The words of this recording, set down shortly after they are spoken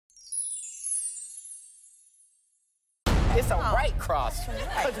It's a right cross,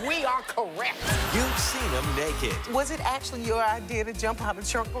 because we are correct. You've seen them naked. Was it actually your idea to jump out of the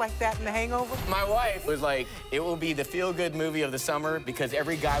trunk like that in The Hangover? My wife was like, it will be the feel-good movie of the summer because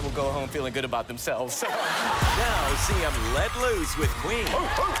every guy will go home feeling good about themselves. Now see them let loose with Queen.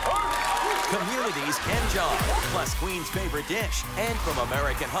 Community's Ken Jeong, plus Queen's favorite dish. And from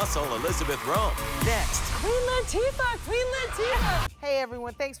American Hustle, Elisabeth Rohm. Next. Queen Latifah, Queen Latifah. Hey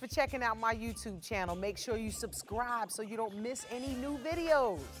everyone, thanks for checking out my YouTube channel. Make sure you subscribe so you don't miss any new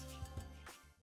videos.